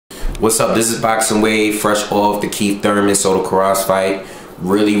What's up? This is Boxing Wave, fresh off the Keith Thurman Soto Karass fight.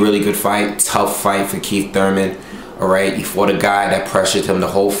 Really good fight. Tough fight for Keith Thurman. Alright, he fought a guy that pressured him the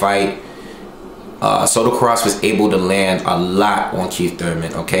whole fight. Soto Karass was able to land a lot on Keith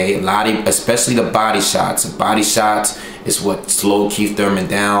Thurman, okay? Especially the body shots. The body shots is what slowed Keith Thurman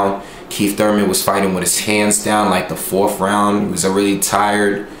down. Keith Thurman was fighting with his hands down like the 4th round. He was really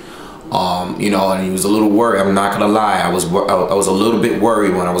tired. You know, and he was a little worried. I'm not gonna lie, I was a little bit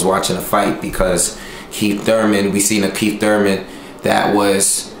worried when I was watching the fight, because Keith Thurman, we seen a Keith Thurman that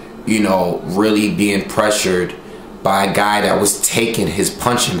was, you know, really being pressured by a guy that was taking his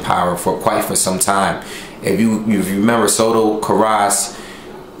punching power for some time. If you remember Soto Karass,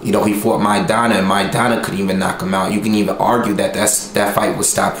 you know, he fought Maidana, and Maidana couldn't even knock him out. You can even argue that that fight was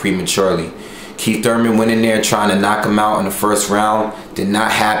stopped prematurely. Keith Thurman went in there trying to knock him out in the 1st round. Did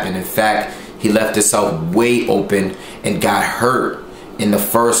not happen. In fact, he left himself way open and got hurt in the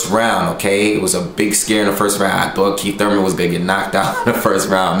 1st round, okay? It was a big scare in the 1st round. I thought Keith Thurman was going to get knocked out in the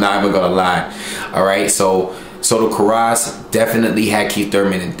 1st round. I'm not even going to lie. All right, so Soto Karass definitely had Keith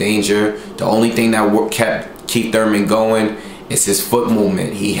Thurman in danger. The only thing that kept Keith Thurman going is his foot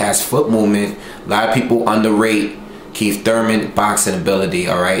movement. He has foot movement. A lot of people underrate Keith Thurman boxing ability,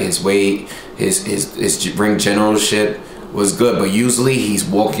 all right? His weight, his ring generalship was good, but usually he's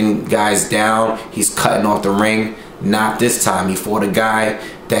walking guys down, he's cutting off the ring. Not this time. He fought a guy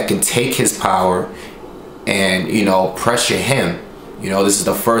that can take his power and, you know, pressure him. You know, this is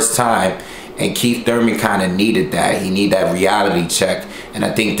the 1st time, and Keith Thurman kind of needed that. He needed that reality check, and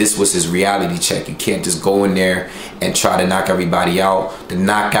I think this was his reality check. You can't just go in there and try to knock everybody out. The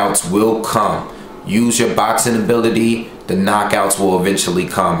knockouts will come. Use your boxing ability, the knockouts will eventually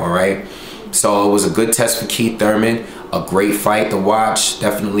come, all right? So it was a good test for Keith Thurman, a great fight to watch,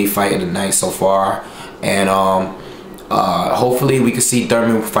 definitely fight of the night so far. And hopefully we can see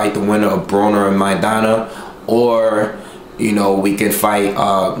Thurman fight the winner of Broner and Maidana, or, you know, we can fight,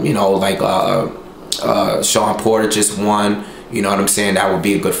 you know, like Sean Porter just won. You know what I'm saying? That would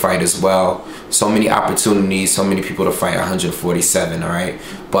be a good fight as well. So many opportunities, so many people to fight 147, all right?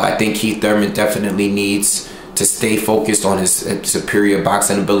 But I think Keith Thurman definitely needs to stay focused on his superior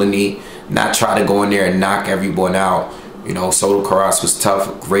boxing ability, not try to go in there and knock everyone out. You know, Soto Karass was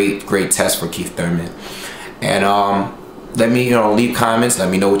tough. Great test for Keith Thurman. And let me, you know, leave comments. Let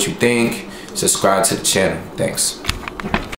me know what you think. Subscribe to the channel. Thanks.